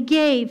world that he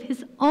gave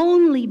his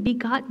only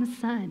begotten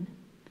Son,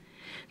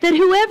 that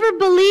whoever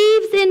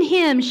believes in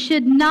him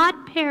should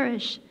not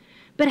perish,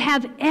 but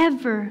have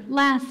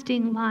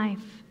everlasting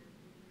life.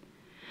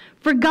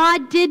 For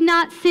God did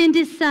not send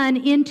his Son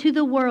into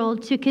the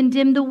world to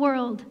condemn the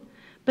world,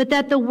 but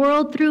that the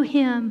world through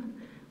him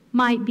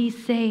might be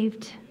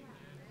saved.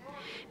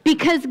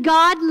 Because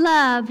God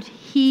loved,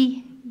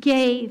 he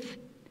gave.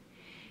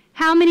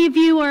 How many of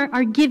you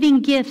are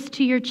giving gifts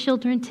to your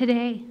children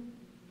today?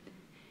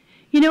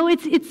 You know,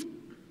 it's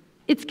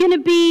going to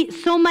be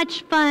so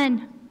much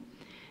fun.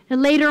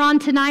 And later on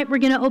tonight, we're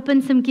going to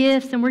open some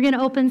gifts, and we're going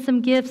to open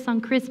some gifts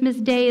on Christmas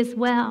Day as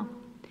well.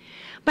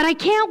 But I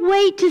can't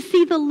wait to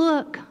see the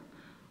look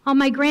on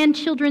my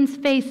grandchildren's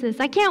faces.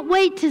 I can't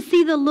wait to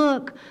see the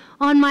look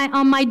on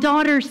my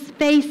daughter's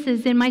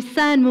faces and my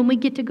son when we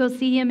get to go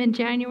see him in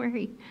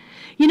January.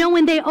 You know,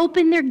 when they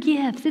open their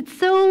gifts,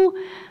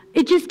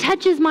 it just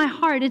touches my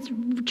heart. It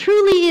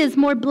truly is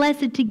more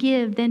blessed to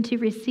give than to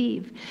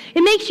receive.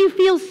 It makes you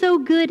feel so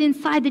good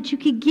inside that you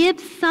could give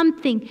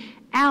something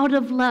out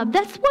of love.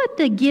 That's what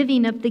the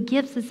giving of the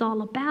gifts is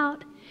all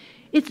about.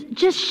 It's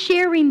just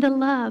sharing the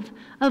love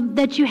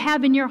that you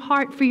have in your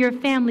heart for your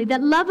family,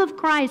 that love of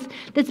Christ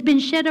that's been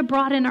shed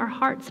abroad in our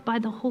hearts by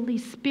the Holy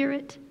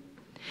Spirit.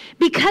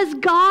 Because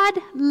God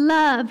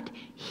loved,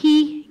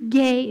 he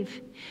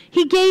gave.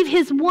 He gave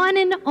his one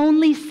and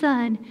only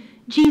Son,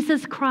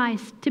 Jesus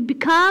Christ, to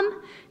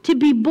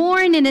be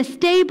born in a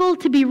stable,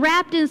 to be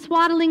wrapped in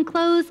swaddling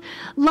clothes,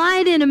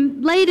 laid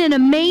in a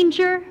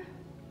manger.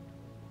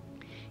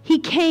 He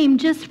came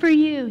just for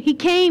you. He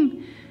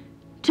came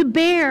to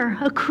bear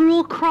a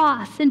cruel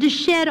cross and to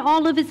shed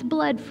all of his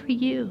blood for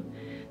you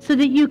so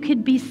that you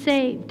could be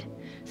saved,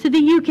 so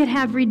that you could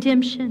have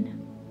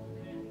redemption,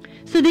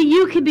 so that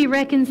you could be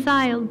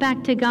reconciled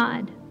back to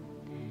God.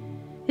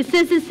 It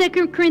says in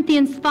 2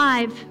 Corinthians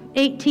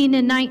 5:18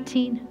 and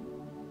 19,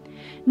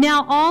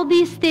 now all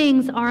these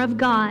things are of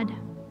God,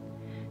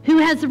 who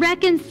has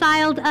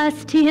reconciled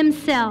us to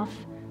himself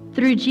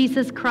through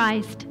Jesus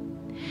Christ,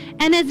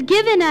 and has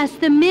given us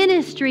the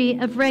ministry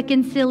of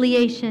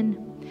reconciliation.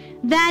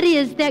 That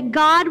is, that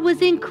God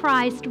was in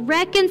Christ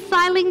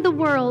reconciling the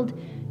world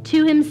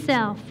to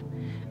himself,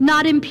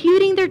 not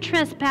imputing their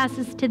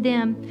trespasses to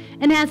them,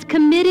 and has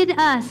committed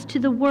us to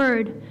the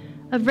word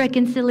of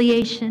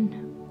reconciliation.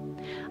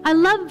 I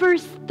love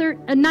verse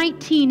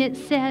 19. It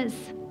says,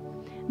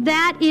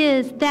 that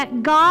is,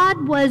 that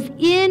God was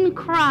in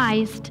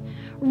Christ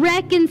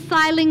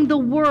reconciling the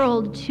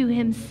world to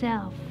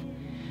himself.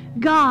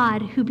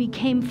 God who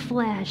became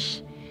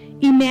flesh,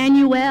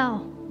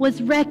 Emmanuel,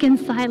 was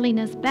reconciling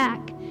us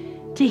back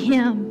to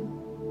him.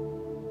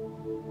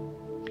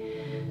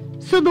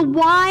 So the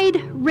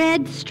wide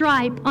red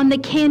stripe on the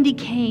candy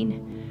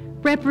cane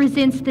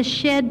represents the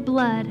shed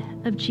blood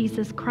of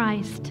Jesus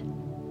Christ.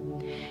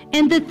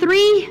 And the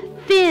three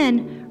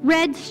thin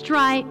red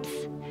stripes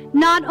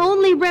not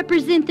only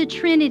represent the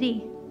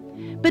Trinity,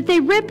 but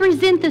they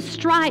represent the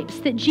stripes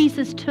that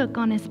Jesus took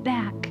on his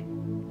back.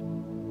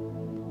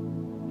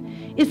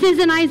 It says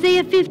in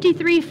Isaiah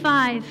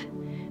 53:5,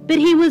 but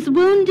he was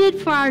wounded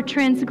for our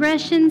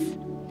transgressions,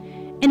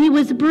 and he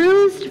was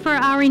bruised for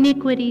our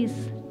iniquities.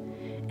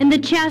 And the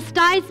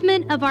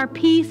chastisement of our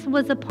peace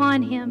was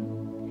upon him,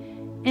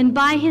 and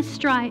by his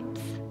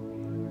stripes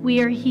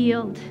we are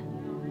healed.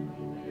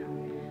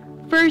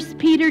 1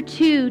 Peter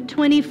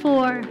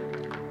 2:24,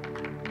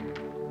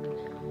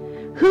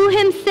 who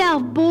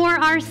himself bore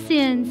our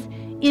sins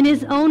in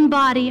his own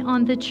body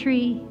on the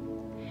tree,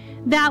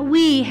 that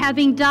we,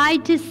 having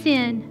died to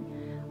sin,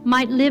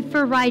 might live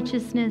for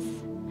righteousness,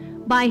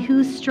 by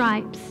whose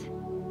stripes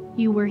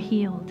you were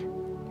healed.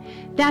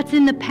 That's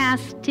in the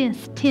past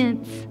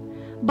tense.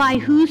 By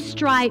whose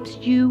stripes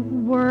you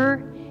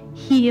were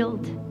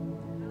healed.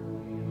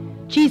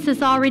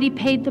 Jesus already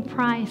paid the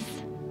price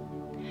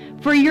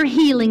for your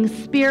healing,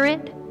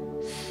 spirit,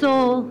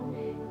 soul,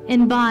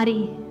 and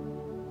body.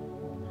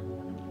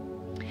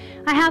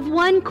 I have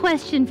one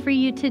question for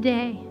you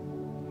today.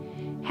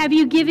 Have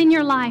you given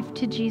your life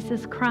to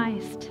Jesus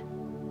Christ?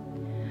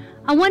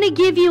 I want to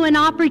give you an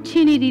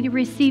opportunity to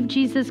receive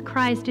Jesus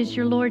Christ as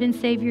your Lord and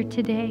Savior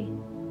today.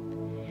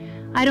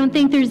 I don't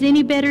think there's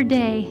any better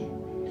day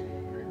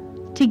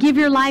to give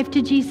your life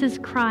to Jesus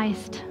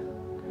Christ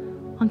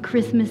on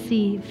Christmas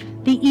Eve,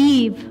 the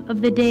eve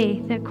of the day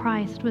that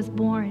Christ was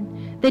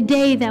born, the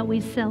day that we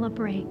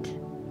celebrate.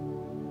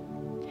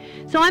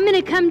 So I'm going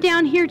to come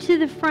down here to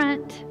the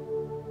front,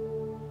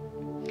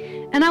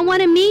 and I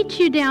want to meet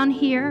you down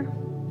here,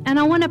 and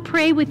I want to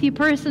pray with you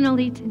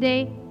personally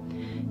today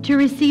to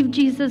receive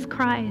Jesus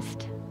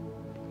Christ.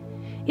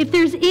 If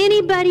there's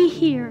anybody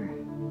here,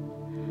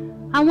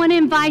 I want to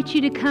invite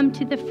you to come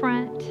to the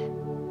front.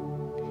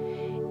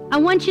 I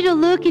want you to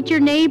look at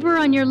your neighbor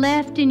on your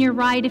left and your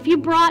right. If you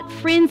brought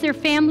friends or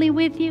family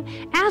with you,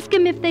 ask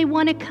them if they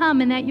want to come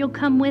and that you'll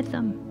come with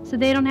them so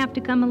they don't have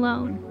to come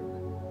alone.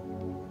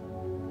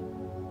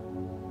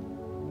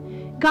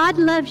 God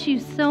loves you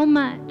so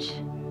much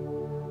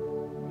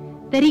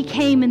that He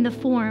came in the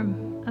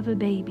form of a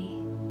baby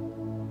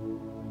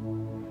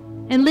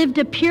and lived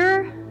a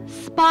pure,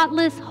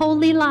 spotless,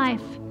 holy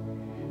life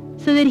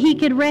so that He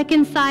could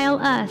reconcile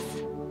us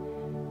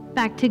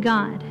back to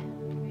God.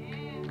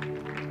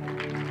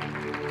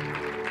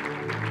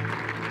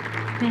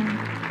 Amen.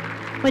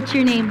 What's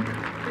your name?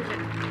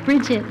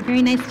 Bridget.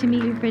 Very nice to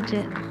meet you,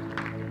 Bridget.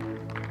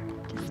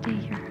 Just stay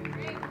here.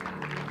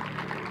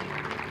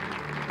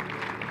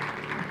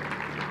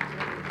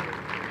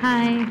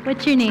 Hi.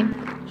 What's your name?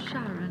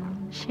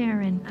 Sharon.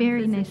 Sharon.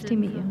 Very nice to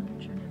meet you.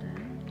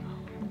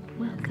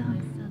 Welcome.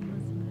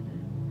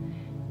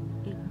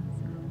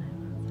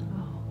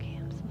 Oh, okay.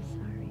 I'm so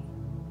sorry.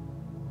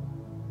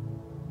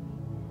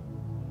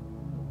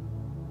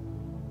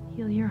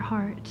 Heal your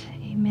heart.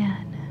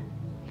 Amen.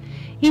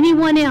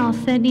 Anyone else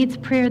that needs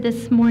prayer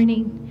this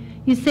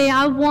morning, you say,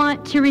 I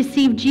want to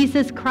receive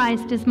Jesus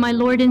Christ as my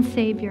Lord and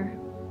Savior.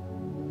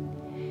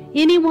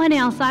 Anyone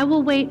else, I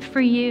will wait for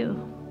you.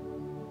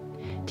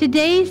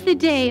 Today's the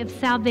day of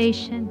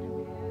salvation.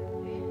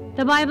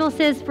 The Bible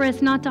says for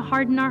us not to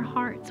harden our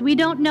hearts. We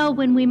don't know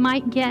when we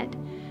might get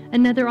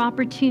another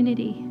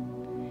opportunity.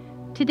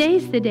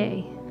 Today's the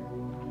day,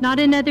 not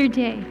another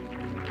day.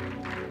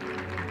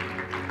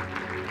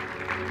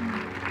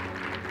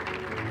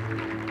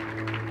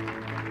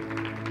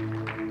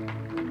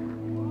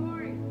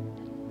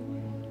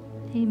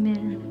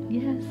 Amen.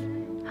 Yes.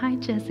 Hi,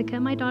 Jessica.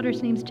 My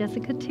daughter's name's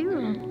Jessica,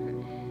 too.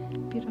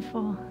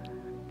 Beautiful.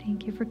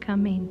 Thank you for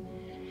coming.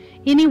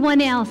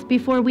 Anyone else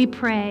before we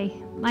pray?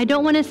 I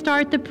don't want to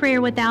start the prayer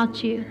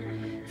without you.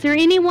 Is there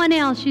anyone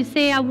else you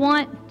say, I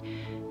want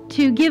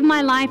to give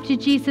my life to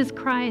Jesus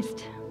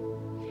Christ?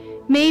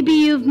 Maybe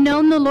you've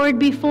known the Lord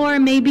before.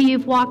 Maybe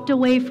you've walked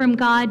away from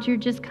God. You're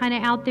just kind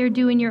of out there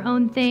doing your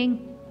own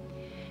thing.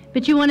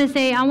 But you want to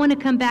say, I want to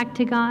come back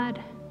to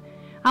God.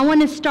 I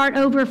want to start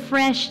over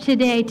fresh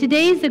today.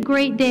 Today's a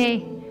great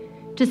day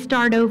to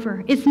start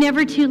over. It's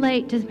never too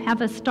late to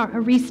have a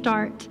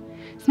restart.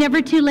 It's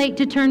never too late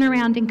to turn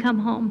around and come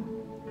home.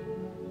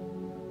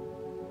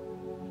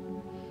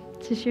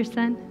 Is this your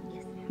son?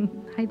 Yes.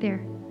 Hi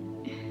there.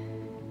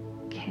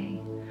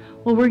 Okay.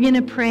 Well, we're going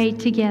to pray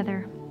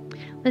together.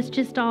 Let's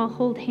just all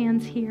hold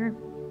hands here.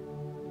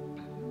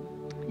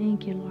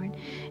 Thank you, Lord.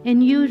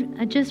 And you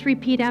just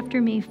repeat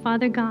after me.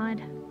 Father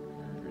God,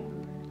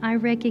 I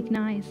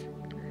recognize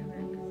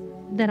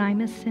that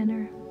I'm a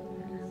sinner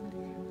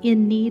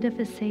in need of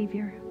a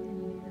Savior.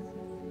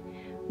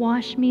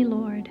 Wash me,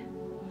 Lord,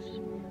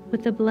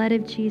 with the blood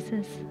of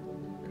Jesus,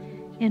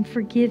 and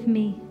forgive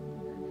me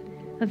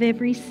of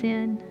every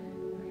sin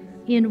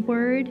in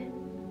word,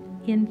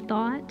 in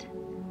thought,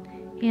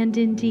 and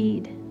in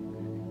deed.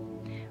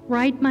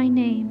 Write my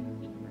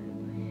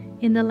name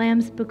in the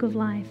Lamb's Book of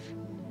Life,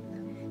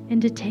 and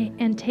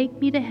take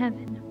me to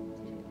heaven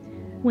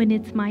when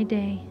it's my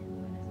day.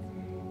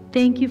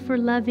 Thank you for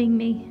loving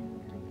me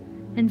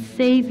and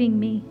saving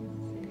me.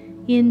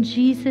 In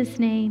Jesus'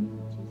 name,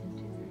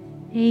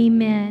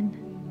 amen.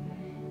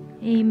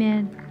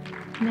 Amen.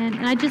 Amen.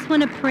 And I just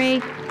want to pray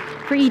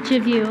for each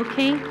of you,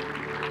 okay?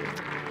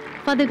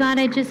 Father God,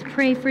 I just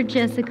pray for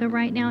Jessica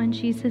right now in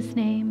Jesus'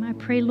 name. I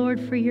pray, Lord,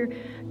 for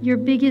your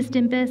biggest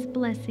and best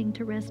blessing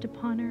to rest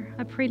upon her.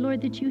 I pray,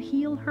 Lord, that you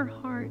heal her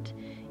heart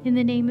in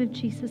the name of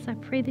Jesus. I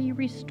pray that you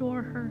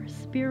restore her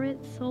spirit,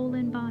 soul,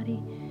 and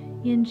body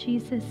in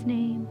Jesus'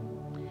 name.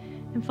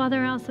 And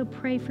Father, I also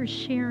pray for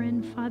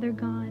Sharon, Father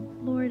God.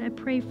 Lord, I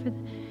pray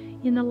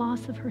in the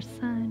loss of her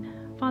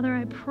son. Father,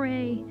 I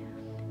pray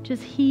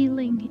just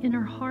healing in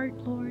her heart,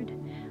 Lord.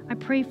 I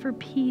pray for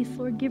peace.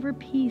 Lord, give her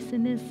peace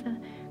in this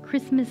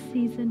Christmas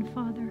season,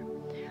 Father.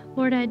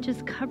 Lord, I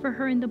just cover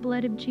her in the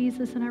blood of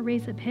Jesus, and I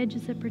raise up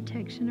hedges of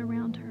protection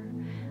around her.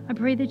 I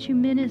pray that you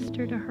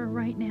minister to her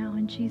right now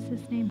in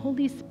Jesus' name.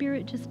 Holy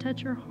Spirit, just touch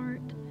her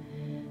heart.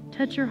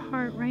 Touch her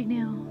heart right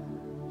now.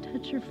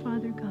 Touch her,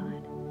 Father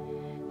God.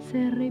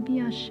 In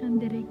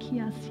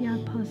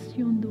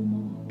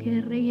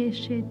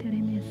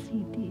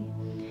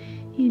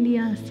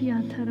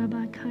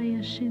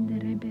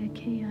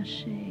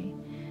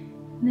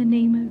the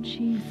name of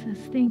Jesus.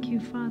 Thank you,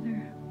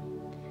 Father.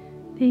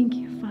 Thank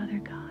you, Father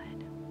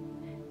God.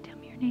 Tell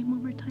me your name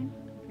one more time.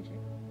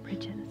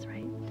 Bridget, that's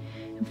right.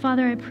 And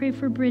Father, I pray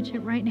for Bridget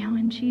right now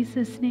in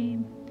Jesus'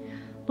 name.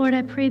 Lord,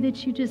 I pray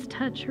that you just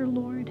touch her,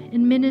 Lord,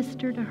 and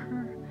minister to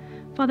her.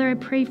 Father, I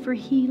pray for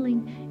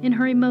healing in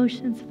her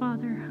emotions,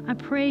 Father. I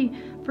pray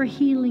for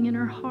healing in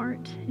her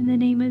heart in the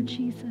name of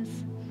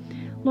Jesus.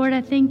 Lord,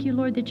 I thank you,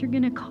 Lord, that you're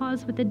going to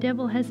cause what the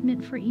devil has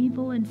meant for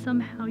evil, and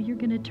somehow you're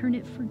going to turn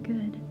it for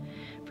good.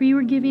 For you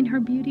are giving her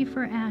beauty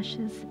for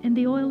ashes, and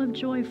the oil of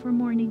joy for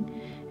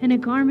mourning, and a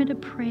garment of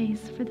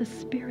praise for the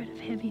spirit of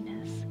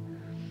heaviness.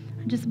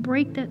 I just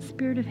break that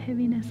spirit of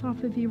heaviness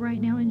off of you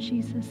right now in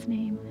Jesus'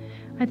 name.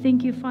 I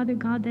thank you, Father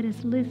God, that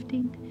is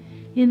lifting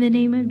in the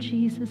name of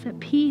Jesus, that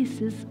peace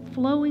is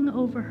flowing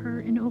over her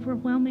and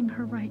overwhelming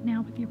her right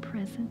now with your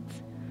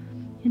presence.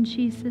 In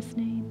Jesus'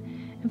 name.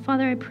 And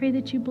Father, I pray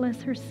that you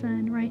bless her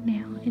son right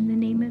now in the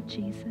name of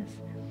Jesus.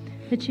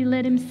 That you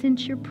let him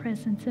sense your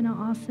presence in an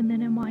awesome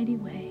and a mighty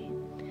way.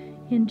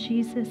 In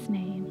Jesus'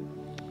 name,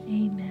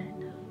 amen.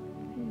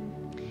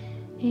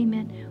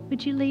 Amen.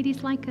 Would you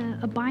ladies like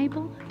a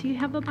Bible? Do you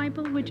have a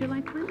Bible? Would you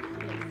like one?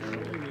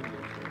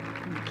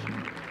 Okay.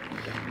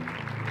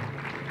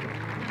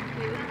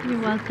 You're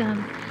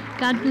welcome.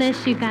 God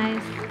bless you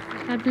guys.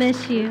 God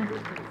bless you.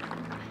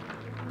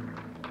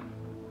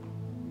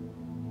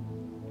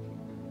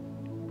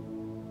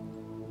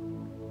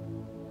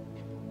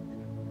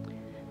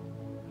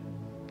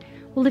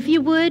 Well, if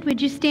you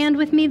would you stand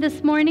with me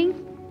this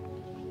morning?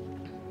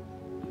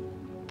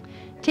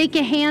 Take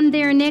a hand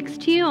there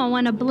next to you. I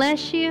want to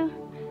bless you.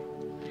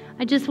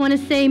 I just want to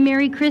say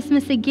Merry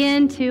Christmas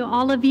again to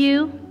all of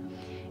you.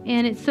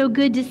 And it's so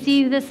good to see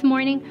you this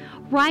morning.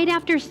 Right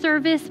after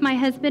service, my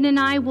husband and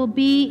I will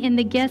be in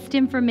the Guest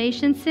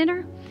Information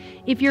Center.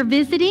 If you're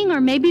visiting, or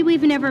maybe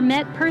we've never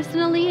met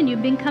personally and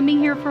you've been coming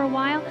here for a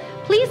while,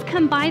 please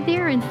come by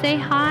there and say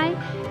hi.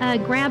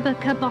 Grab a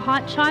cup of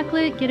hot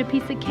chocolate, get a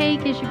piece of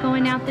cake as you're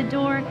going out the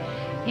door.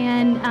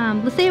 And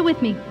let's say it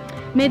with me.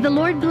 May the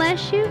Lord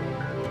bless you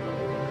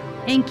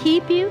and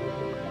keep you.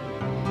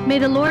 May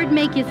the Lord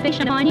make his face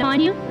shine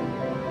on you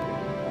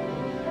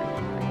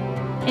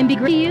and be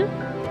gracious to you.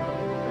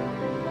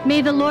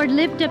 May the Lord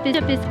lift up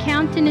his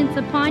countenance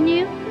upon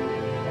you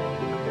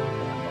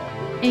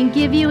and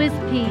give you his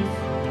peace.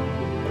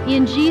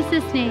 In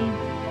Jesus' name,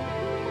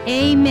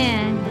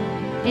 amen.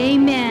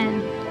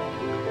 Amen.